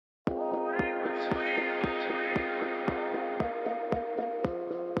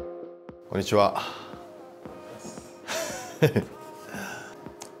こんにちは。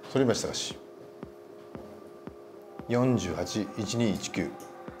反町隆史481219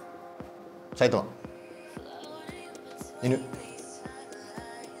埼玉犬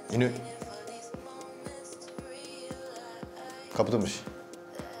カブトムシ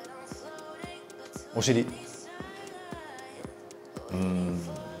お尻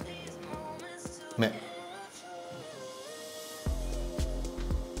目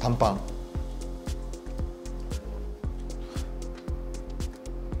短パン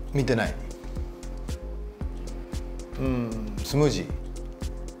見てないスムージー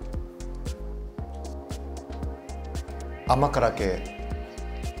甘辛系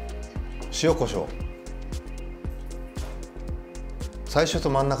塩コショウ最初と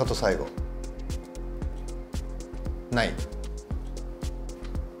真ん中と最後ない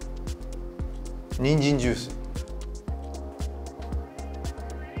人参ジュース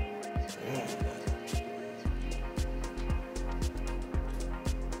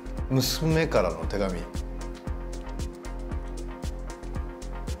娘からの手紙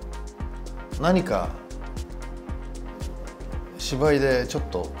何か芝居でちょっ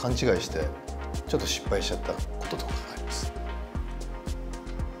と勘違いしてちょっと失敗しちゃったこととかがあります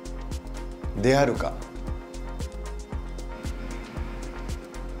であるか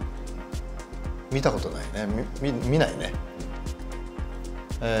見たことないね見ないね、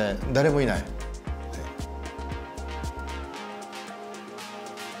誰もいない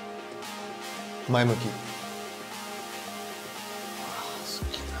前向き好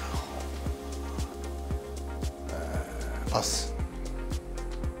きな方、パ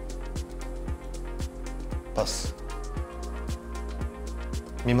ス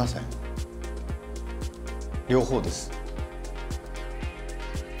見ません両方です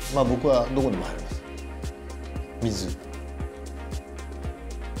まあ僕はどこでも入ります水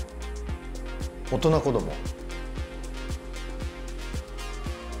大人子供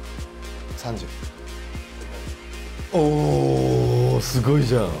30おーすごい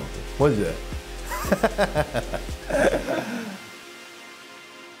じゃんマジで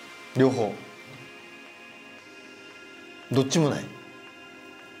両方どっちもない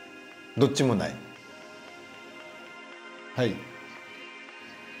はい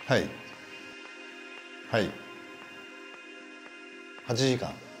8時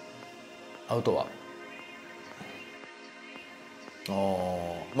間アウトは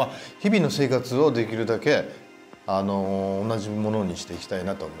まあ日々の生活をできるだけ同じものにしていきたい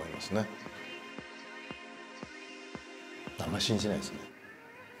なと思いますね。あんまり信じないですね。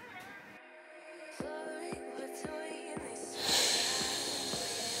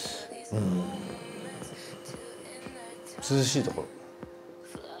涼しいところ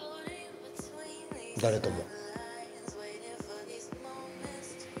誰とも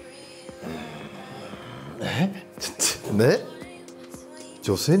ちょっとね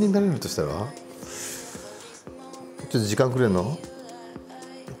女性になれるとしたらちょっと時間くれんの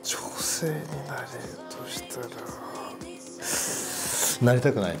女性になれるとしたらなり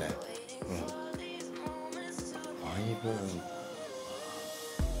たくないね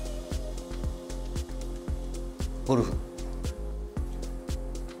ゴルフ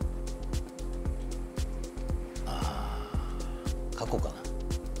過去か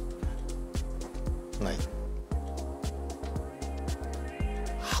なない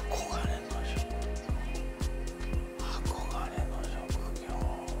憧れの職業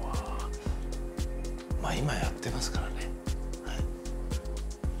はまあ今やってますからね、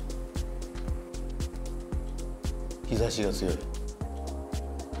日差しが強い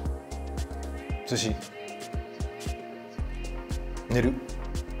寿司寝る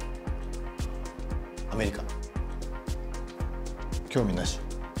アメリカ興味なし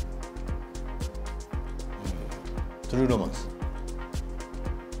トゥルーロマンス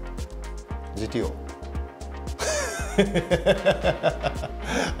GTO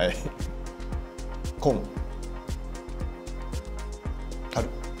はいコン春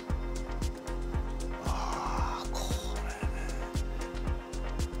これね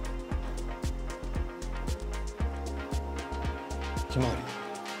ひまわり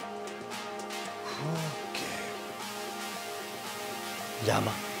風景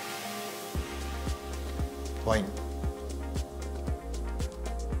山ワイン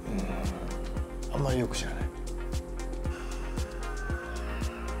あんまりよく知らない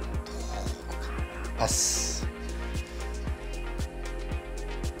パス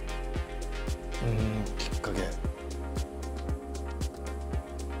きっかけ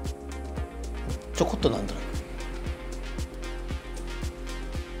ちょこっとなんとなく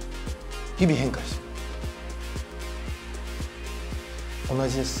日々変化してる同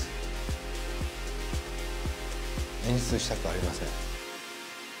じです演出したくありません。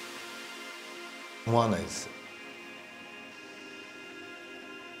思わないです。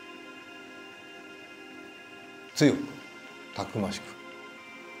強くたくましく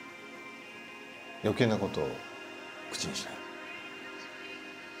余計なことを口にしない。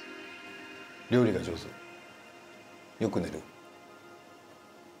料理が上手。よく寝る。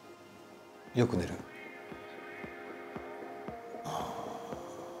よく寝る。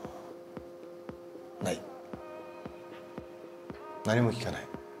ない。何も聞かない。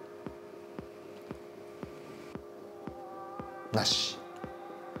なし。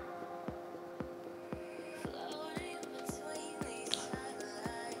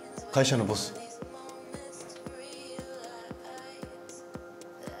会社のボス。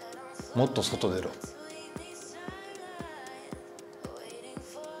もっと外出ろ。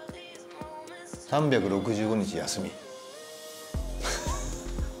365日休み。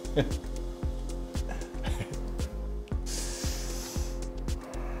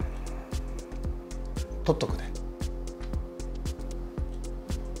取っとくね。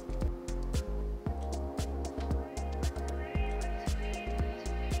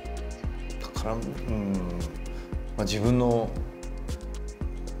だから自分の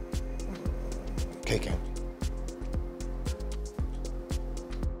経験、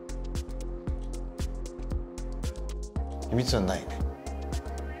秘密はないね。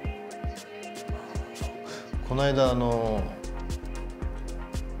この間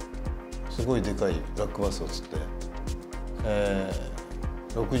すごいでかいブラックバスを釣って、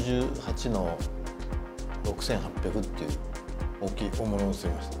68の6800っていう大きい大物を釣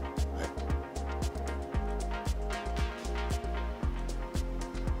りました。はい、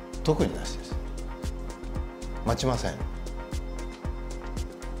特になしです。待ちません。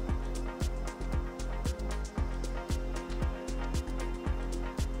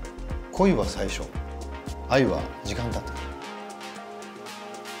恋は最初、愛は時間だった。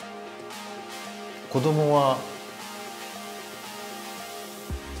子供は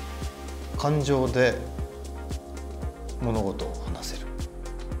感情で物事を話せる。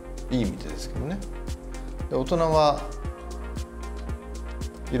いい意味でですけどね。で、大人は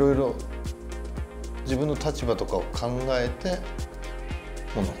いろいろ自分の立場とかを考えて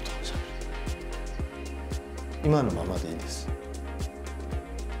物事をしゃべる。今のままでいいです。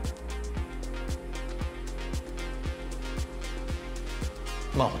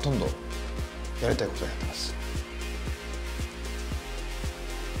まあほとんどやりたいことをやってます。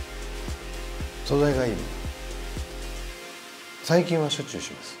素材がいい。最近はしょっちゅう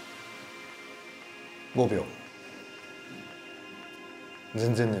します。5秒。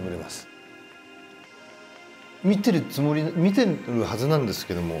全然眠れます。見てるはずなんです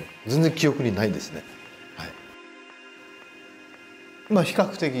けども、全然記憶にないですね。はい。まあ比較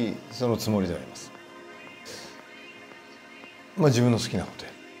的そのつもりではいます。まあ自分の好きなこと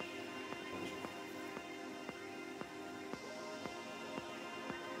やる。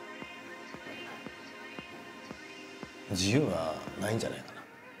自由はないんじゃないかな。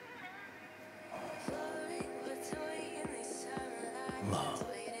まあ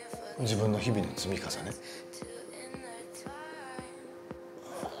自分の日々の積み重ね、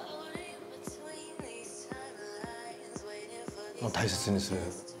もう大切にする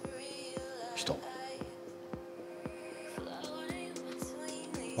人、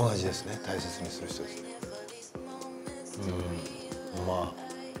同じですね。大切にする人ですね。ま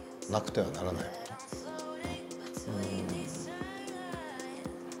あなくてはならない。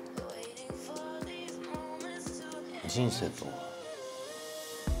人生とは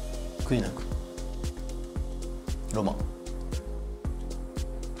悔いなくロマン。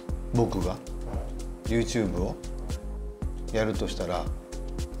僕が YouTube をやるとしたら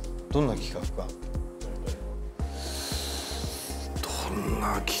どんな企画か。どん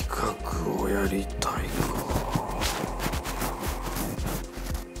な企画をやりたいか。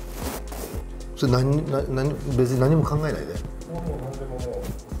それ別に何も考えないで。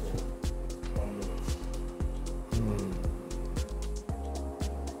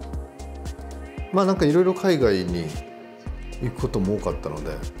まあなんかいろいろ海外に行くことも多かったの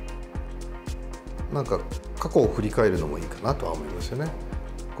で、なんか過去を振り返るのもいいかなとは思いますよね。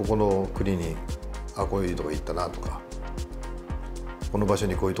ここの国にこういうとこ行ったなとか、この場所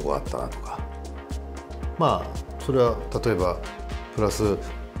にこういうとこあったなとか、まあそれは例えばプラス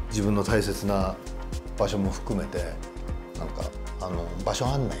自分の大切な場所も含めて、なんか場所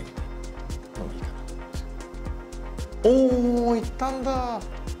案内みたいなのもいいかなと思います。おー、行ったんだ。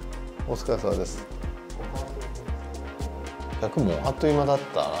お疲れ様です。100もあっという間だっ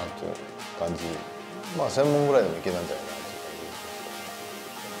たなという感じ。まあ専門ぐらいでもいけたんじゃないかなという感じで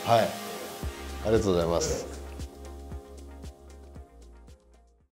す。はい、ありがとうございます。